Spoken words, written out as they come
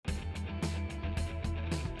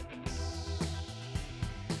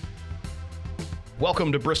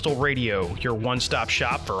Welcome to Bristol Radio, your one-stop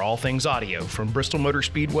shop for all things audio from Bristol Motor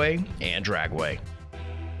Speedway and Dragway.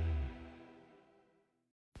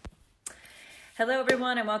 Hello,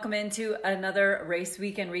 everyone, and welcome into another race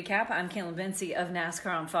weekend recap. I'm Caitlin Vinci of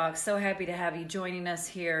NASCAR on Fox. So happy to have you joining us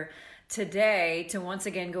here today to once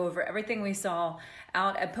again go over everything we saw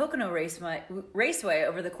out at Pocono Raceway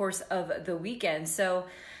over the course of the weekend. So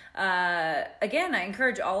again, I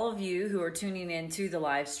encourage all of you who are tuning in to the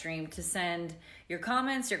live stream to send your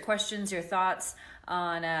comments, your questions, your thoughts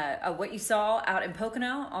on what you saw out in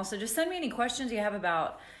Pocono. Also, just send me any questions you have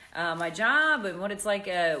about my job and what it's like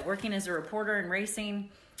working as a reporter and racing.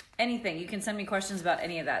 Anything. You can send me questions about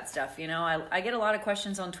any of that stuff. You know, I get a lot of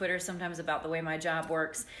questions on Twitter sometimes about the way my job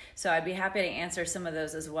works. So I'd be happy to answer some of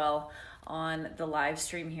those as well on the live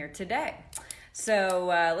stream here today. So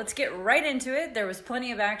let's get right into it. There was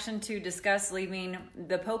plenty of action to discuss leaving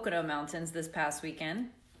the Pocono Mountains this past weekend.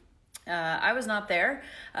 I was not there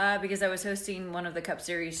because I was hosting one of the Cup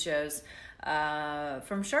Series shows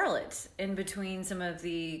from Charlotte in between some of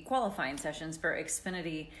the qualifying sessions for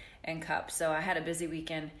Xfinity and Cup. So I had a busy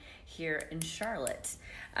weekend here in Charlotte.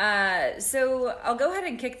 So I'll go ahead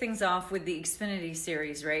and kick things off with the Xfinity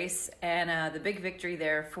Series race and the big victory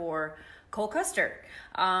there for Cole Custer.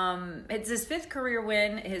 It's his fifth career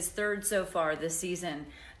win, his third so far this season.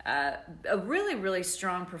 A really, really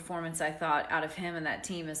strong performance, I thought, out of him and that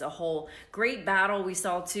team as a whole. Great battle we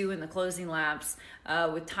saw, too, in the closing laps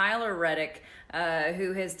with Tyler Reddick,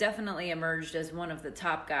 who has definitely emerged as one of the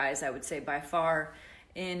top guys, I would say, by far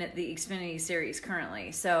in the Xfinity Series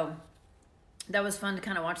currently. So that was fun to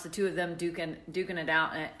kind of watch the two of them duking it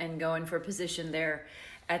out and going for a position there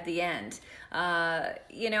at the end.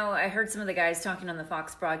 You know, I heard some of the guys talking on the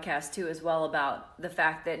Fox broadcast too as well about the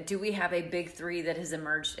fact that do we have a big three that has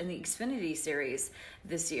emerged in the Xfinity Series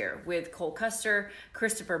this year with Cole Custer,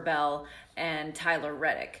 Christopher Bell, and Tyler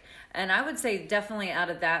Reddick. And I would say definitely out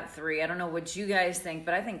of that three, I don't know what you guys think,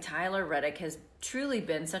 but I think Tyler Reddick has truly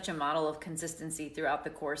been such a model of consistency throughout the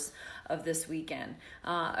course of this weekend,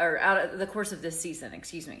 or out of the course of this season,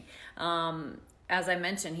 excuse me. As I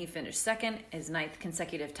mentioned, he finished second, his ninth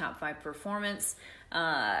consecutive top five performance.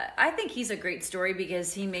 I think he's a great story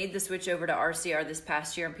because he made the switch over to RCR this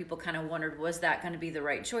past year, and people kind of wondered, was that going to be the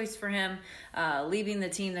right choice for him, leaving the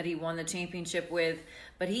team that he won the championship with?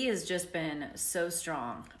 But he has just been so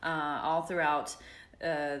strong all throughout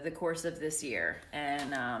the course of this year.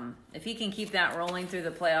 And if he can keep that rolling through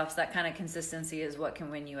the playoffs, that kind of consistency is what can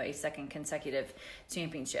win you a second consecutive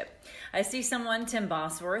championship. I see someone, Tim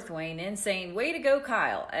Bosworth, weighing in saying, way to go,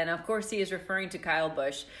 Kyle. And of course, he is referring to Kyle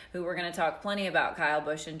Busch, who we're going to talk plenty about Kyle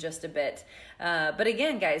Busch in just a bit. But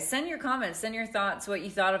again, guys, send your comments, send your thoughts, what you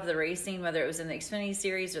thought of the racing, whether it was in the Xfinity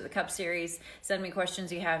Series or the Cup Series. Send me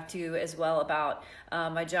questions you have too as well about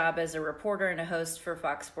my job as a reporter and a host for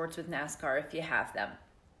Fox Sports with NASCAR if you have them.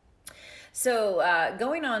 So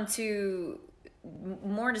going on to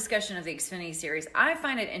more discussion of the Xfinity Series, I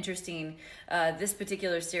find it interesting, this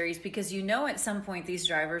particular series, because you know at some point these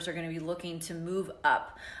drivers are going to be looking to move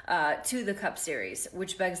up to the Cup Series,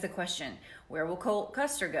 which begs the question, where will Cole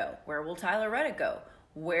Custer go? Where will Tyler Reddick go?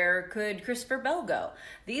 Where could Christopher Bell go?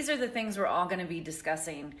 These are the things we're all going to be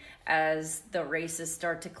discussing as the races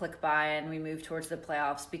start to click by and we move towards the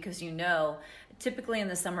playoffs, because you know, typically in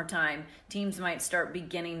the summertime, teams might start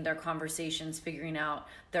beginning their conversations, figuring out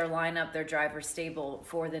their lineup, their driver stable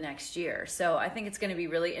for the next year. So I think it's going to be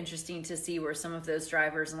really interesting to see where some of those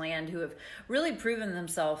drivers land who have really proven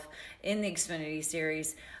themselves in the Xfinity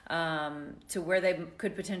Series to where they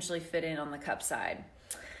could potentially fit in on the Cup side.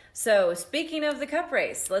 So speaking of the Cup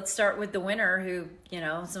race, let's start with the winner who, you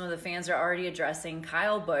know, some of the fans are already addressing,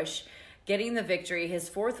 Kyle Busch, getting the victory, his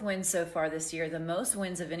fourth win so far this year, the most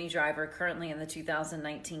wins of any driver currently in the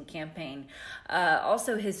 2019 campaign.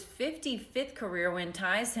 Also, his 55th career win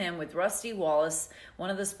ties him with Rusty Wallace,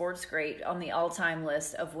 one of the sports great, on the all-time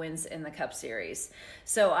list of wins in the Cup Series.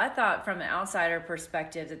 So I thought from an outsider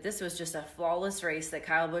perspective that this was just a flawless race that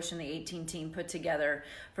Kyle Busch and the 18 team put together,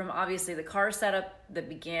 from obviously the car setup that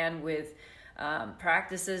began with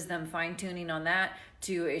practices, them fine-tuning on that,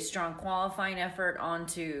 to a strong qualifying effort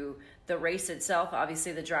onto the race itself.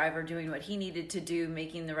 Obviously the driver doing what he needed to do,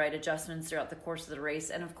 making the right adjustments throughout the course of the race,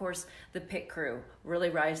 and of course the pit crew really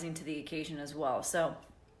rising to the occasion as well. So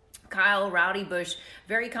Kyle Rowdy Busch,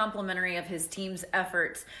 very complimentary of his team's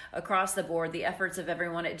efforts across the board, the efforts of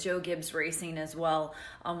everyone at Joe Gibbs Racing as well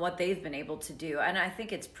on what they've been able to do. And I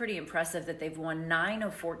think it's pretty impressive that they've won 9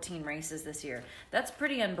 of 14 races this year. That's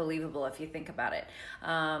pretty unbelievable if you think about it.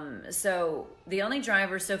 So the only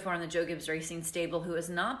driver so far in the Joe Gibbs Racing stable who has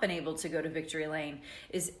not been able to go to victory lane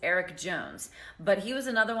is Erik Jones. But he was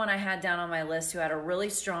another one I had down on my list who had a really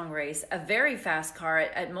strong race, a very fast car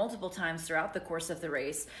at multiple times throughout the course of the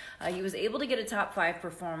race. He was able to get a top 5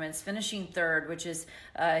 performance, finishing third, which is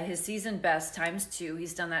his season best ×2.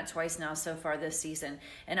 He's done that twice now so far this season.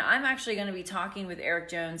 And I'm actually going to be talking with Erik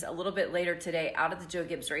Jones a little bit later today out at the Joe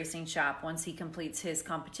Gibbs Racing shop once he completes his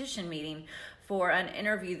competition meeting for an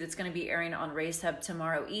interview that's going to be airing on Race Hub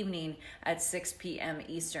tomorrow evening at 6 p.m.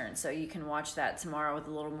 Eastern. So you can watch that tomorrow with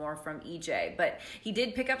a little more from EJ. But he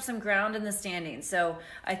did pick up some ground in the standings. So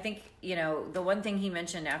I think, the one thing he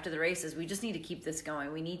mentioned after the race is we just need to keep this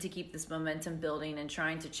going. We need to keep this momentum building and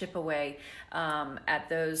trying to chip away at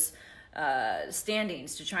those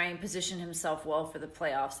standings to try and position himself well for the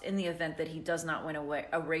playoffs in the event that he does not win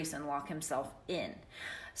a race and lock himself in.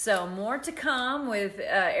 So more to come with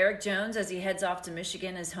Erik Jones as he heads off to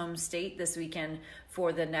Michigan, his home state, this weekend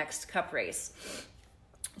for the next Cup race.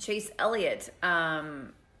 Chase Elliott,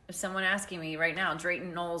 someone asking me right now,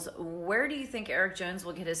 Drayton Knowles, where do you think Erik Jones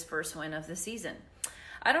will get his first win of the season?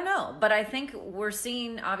 I don't know, but I think we're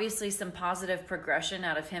seeing obviously some positive progression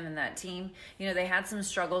out of him and that team. They had some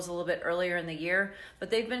struggles a little bit earlier in the year,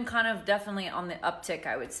 but they've been kind of definitely on the uptick,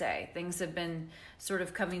 I would say. Things have been sort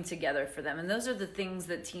of coming together for them. And those are the things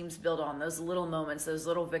that teams build on, those little moments, those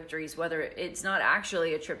little victories, whether it's not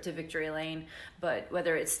actually a trip to victory lane, but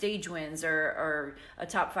whether it's stage wins or a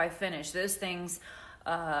top 5 finish, those things,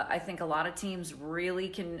 I think a lot of teams really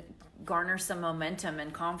can garner some momentum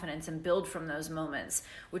and confidence and build from those moments,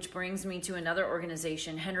 which brings me to another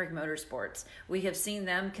organization, Hendrick Motorsports. We have seen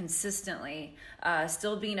them consistently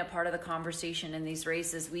still being a part of the conversation in these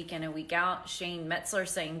races week in and week out. Shane Metzler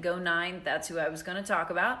saying go 9, that's who I was going to talk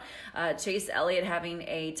about. Chase Elliott having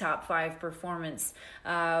a top 5 performance,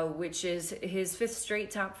 which is his 5th straight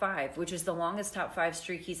top 5, which is the longest top 5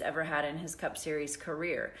 streak he's ever had in his Cup Series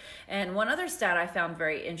career. And one other stat I found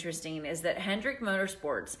very interesting is that Hendrick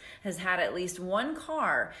Motorsports has had at least one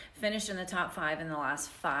car finish in the top 5 in the last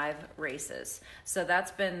 5 races. So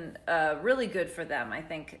that's been really good for them, I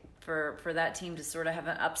think, for that team to sort of have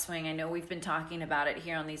an upswing. I know we've been talking about it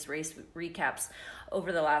here on these race recaps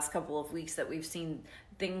over the last couple of weeks that we've seen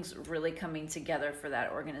things really coming together for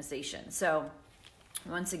that organization. So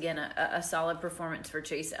once again, a solid performance for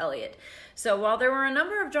Chase Elliott. So while there were a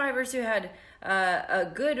number of drivers who had a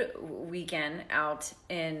good weekend out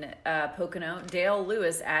in Pocono, Dale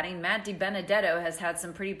Lewis adding Matt DiBenedetto has had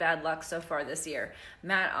some pretty bad luck so far this year.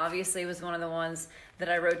 Matt obviously was one of the ones that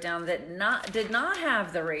I wrote down that did not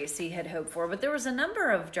have the race he had hoped for, but there was a number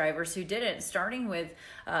of drivers who didn't, starting with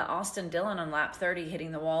Austin Dillon on lap 30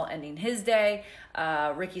 hitting the wall, ending his day.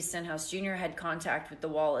 Ricky Stenhouse Jr. had contact with the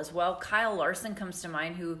wall as well. Kyle Larson comes to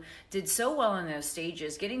mind, who did so well in those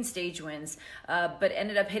stages, getting stage wins, but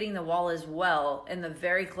ended up hitting the wall as well in the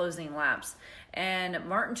very closing laps. And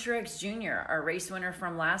Martin Truex Jr., our race winner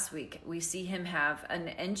from last week, we see him have an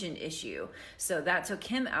engine issue. So that took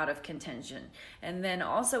him out of contention. And then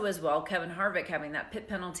also as well, Kevin Harvick having that pit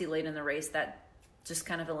penalty late in the race, that just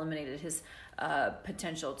kind of eliminated his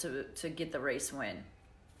potential to get the race win,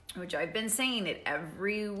 which I've been saying it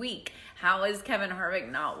every week. How is Kevin Harvick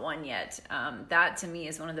not won yet? That to me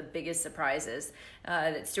is one of the biggest surprises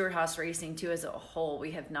that Stewart-Haas Racing 2 as a whole,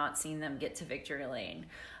 we have not seen them get to victory lane.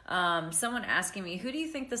 Someone asking me, who do you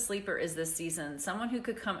think the sleeper is this season? Someone who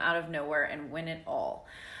could come out of nowhere and win it all.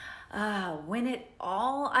 Win it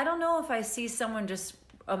all? I don't know if I see someone just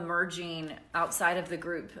emerging outside of the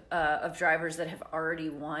group of drivers that have already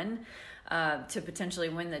won to potentially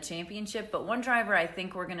win the championship. But one driver I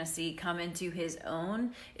think we're going to see come into his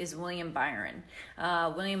own is William Byron.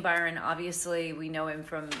 William Byron, obviously, we know him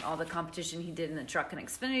from all the competition he did in the Truck and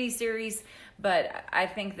Xfinity Series, but I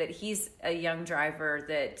think that he's a young driver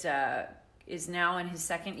that is now in his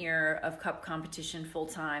 2nd year of Cup competition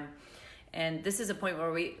full-time. And this is a point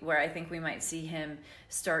where I think we might see him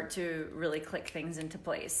start to really click things into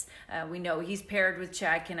place. We know he's paired with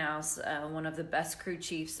Chad Knaus, one of the best crew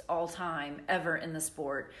chiefs all time ever in the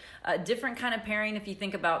sport. A different kind of pairing if you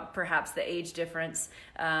think about perhaps the age difference.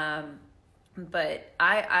 But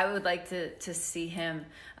I would like to see him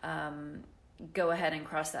go ahead and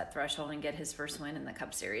cross that threshold and get his first win in the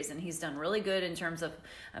Cup Series. And he's done really good in terms of,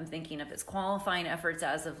 I'm thinking of his qualifying efforts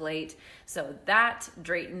as of late. So that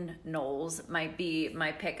Drayton Knowles might be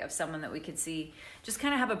my pick of someone that we could see just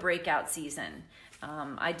kind of have a breakout season.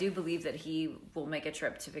 I do believe that he will make a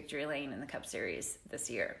trip to victory lane in the Cup Series this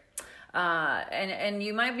year. And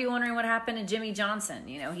you might be wondering what happened to Jimmy Johnson.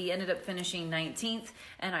 You know, he ended up finishing 19th,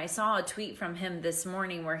 and I saw a tweet from him this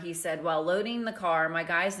morning where he said, while loading the car, my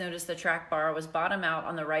guys noticed the track bar was bottom out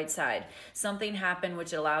on the right side. Something happened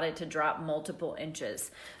which allowed it to drop multiple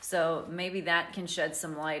inches. So maybe that can shed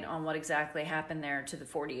some light on what exactly happened there to the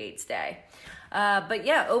 48's day. But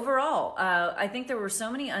yeah, overall, I think there were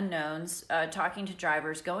so many unknowns talking to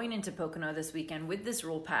drivers going into Pocono this weekend with this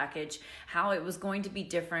rule package, how it was going to be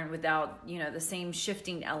different without, you know, the same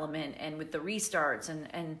shifting element and with the restarts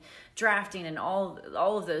and drafting and all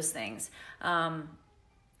of those things.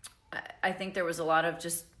 I think there was a lot of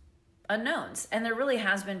just unknowns, and there really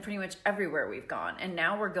has been pretty much everywhere we've gone. And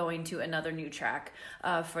now we're going to another new track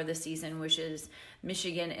for the season, which is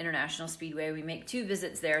Michigan International Speedway. We make 2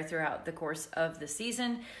 visits there throughout the course of the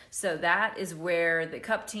season, so that is where the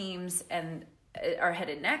Cup teams and are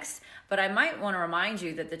headed next. But I might want to remind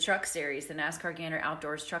you that the Truck Series, the NASCAR Gander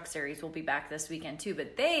Outdoors Truck Series, will be back this weekend too,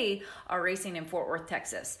 but they are racing in Fort Worth,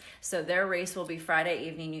 Texas. So their race will be Friday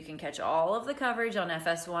evening. You can catch all of the coverage on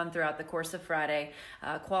FS1 throughout the course of Friday,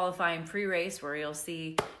 qualifying pre-race where you'll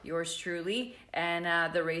see yours truly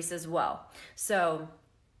and the race as well. So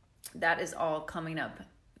that is all coming up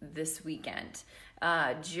this weekend.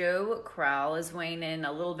 Joe Crowell is weighing in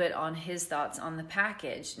a little bit on his thoughts on the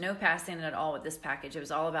package. No passing at all with this package. It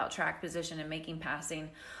was all about track position and making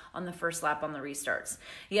passing on the first lap on the restarts.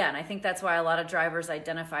 Yeah, and I think that's why a lot of drivers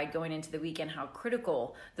identified going into the weekend how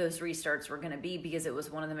critical those restarts were going to be, because it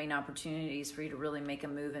was one of the main opportunities for you to really make a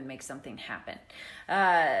move and make something happen.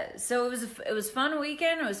 So it was fun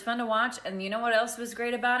weekend. It was fun to watch, and you know what else was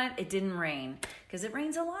great about it? It didn't rain, because it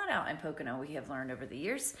rains a lot out in Pocono, we have learned over the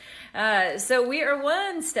years. So we are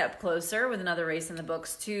one step closer with another race in the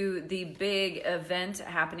books to the big event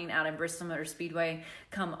happening out in Bristol Motor Speedway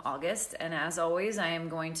come August. And as always, I am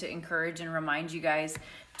going to encourage and remind you guys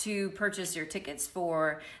to purchase your tickets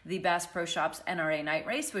for the Bass Pro Shops NRA Night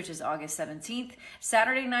Race, which is August 17th.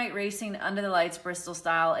 Saturday night racing under the lights, Bristol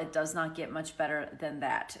style. It does not get much better than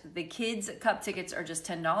that. The Kids Cup tickets are just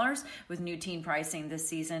 $10 with new teen pricing this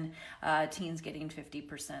season. Teens getting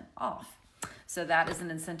 50% off. So that is an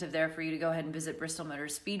incentive there for you to go ahead and visit Bristol Motor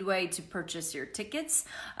Speedway to purchase your tickets.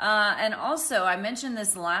 And also, I mentioned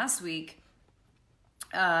this last week,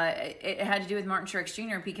 it had to do with Martin Truex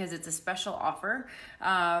Jr. because it's a special offer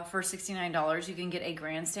for $69. You can get a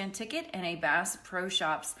grandstand ticket and a Bass Pro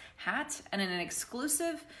Shops hat and an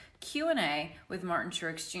exclusive Q&A with Martin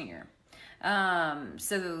Truex Jr.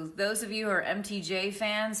 So those of you who are MTJ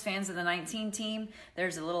fans of the 19 team,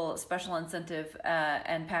 there's a little special incentive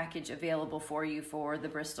and package available for you for the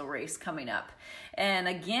Bristol race coming up. And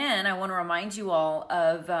again, I want to remind you all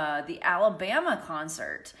of the Alabama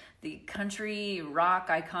concert. The country rock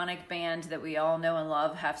iconic band that we all know and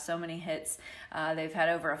love, have so many hits. They've had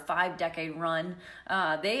over a 5-decade run.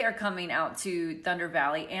 They are coming out to Thunder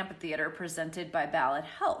Valley Amphitheater presented by Ballad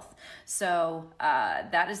Health. So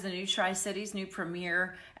that is the new Tri-Cities, new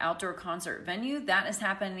premier outdoor concert venue. That is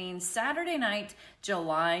happening Saturday night,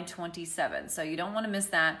 July 27th. So you don't want to miss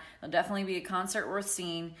that. It'll definitely be a concert worth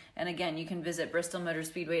seeing. And again, you can visit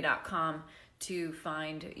bristolmotorspeedway.com to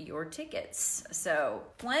find your tickets. So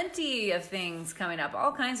plenty of things coming up,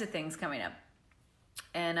 all kinds of things coming up.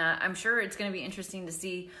 And I'm sure it's going to be interesting to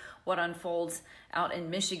see what unfolds out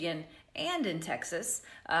in Michigan and in Texas.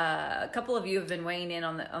 A couple of you have been weighing in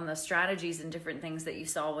on the strategies and different things that you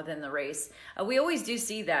saw within the race. We always do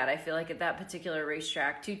see that, I feel like, at that particular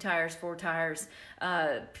racetrack. 2 tires, 4 tires,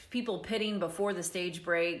 people pitting before the stage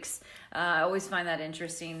breaks. I always find that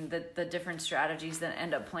interesting, the different strategies that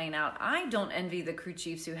end up playing out. I don't envy the crew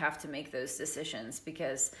chiefs who have to make those decisions,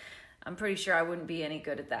 because I'm pretty sure I wouldn't be any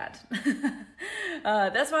good at that.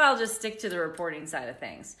 That's why I'll just stick to the reporting side of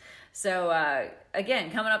things. So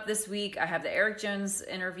again, coming up this week, I have the Eric Jones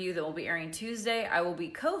interview that will be airing Tuesday. I will be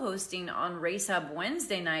co-hosting on Race Hub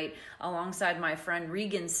Wednesday night alongside my friend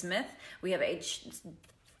Regan Smith. We have a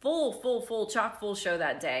full chock full show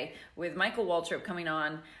that day with Michael Waltrip coming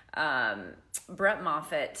on, Brett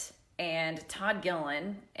Moffitt, and Todd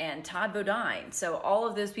Gilliland and Todd Bodine. So all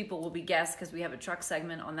of those people will be guests, because we have a truck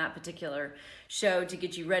segment on that particular show to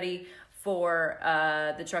get you ready for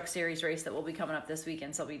the Truck Series race that will be coming up this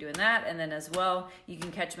weekend. So I'll be doing that. And then as well, you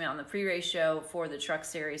can catch me on the pre-race show for the Truck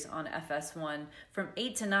Series on FS1 from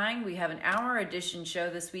 8 to 9. We have an hour edition show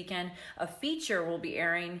this weekend. A feature will be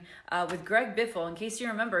airing with Greg Biffle. In case you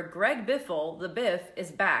remember, Greg Biffle, the Biff,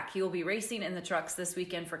 is back. He will be racing in the trucks this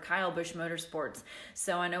weekend for Kyle Busch Motorsports.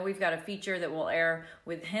 So I know we've got a feature that will air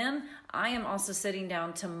with him. I am also sitting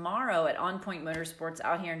down tomorrow at On Point Motorsports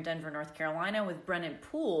out here in Denver, North Carolina with Brennan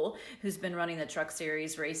Poole, who's been running the Truck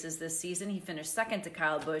Series races this season. He finished second to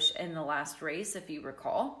Kyle Busch in the last race, if you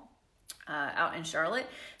recall. Out in Charlotte.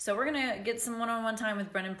 So we're going to get some one-on-one time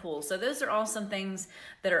with Brennan Poole. So those are all some things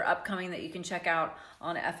that are upcoming that you can check out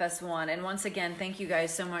on FS1. And once again, thank you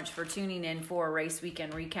guys so much for tuning in for a race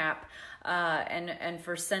weekend recap and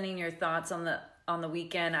for sending your thoughts on the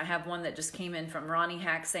weekend. I have one that just came in from Ronnie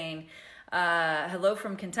Hack saying, hello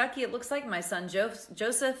from Kentucky. It looks like my son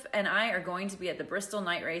Joseph and I are going to be at the Bristol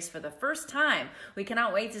night race for the first time. We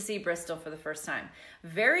cannot wait to see Bristol for the first time.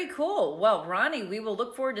 Very cool. Well, Ronnie, we will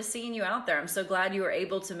look forward to seeing you out there. I'm so glad you were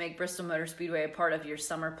able to make Bristol Motor Speedway a part of your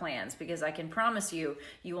summer plans, because I can promise you,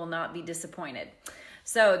 you will not be disappointed.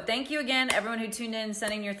 So thank you again, everyone who tuned in,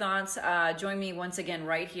 sending your thoughts. Join me once again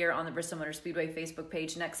right here on the Bristol Motor Speedway Facebook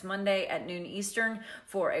page next Monday at noon Eastern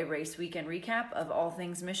for a race weekend recap of all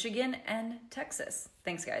things Michigan and Texas.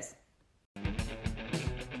 Thanks, guys.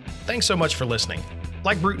 Thanks so much for listening.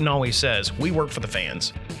 Like Bruton always says, we work for the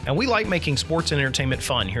fans, and we like making sports and entertainment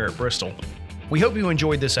fun here at Bristol. We hope you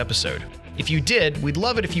enjoyed this episode. If you did, we'd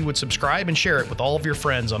love it if you would subscribe and share it with all of your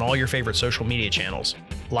friends on all your favorite social media channels.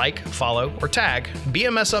 Like, follow, or tag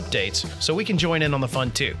BMS Updates so we can join in on the fun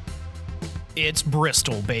too. It's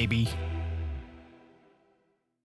Bristol, baby.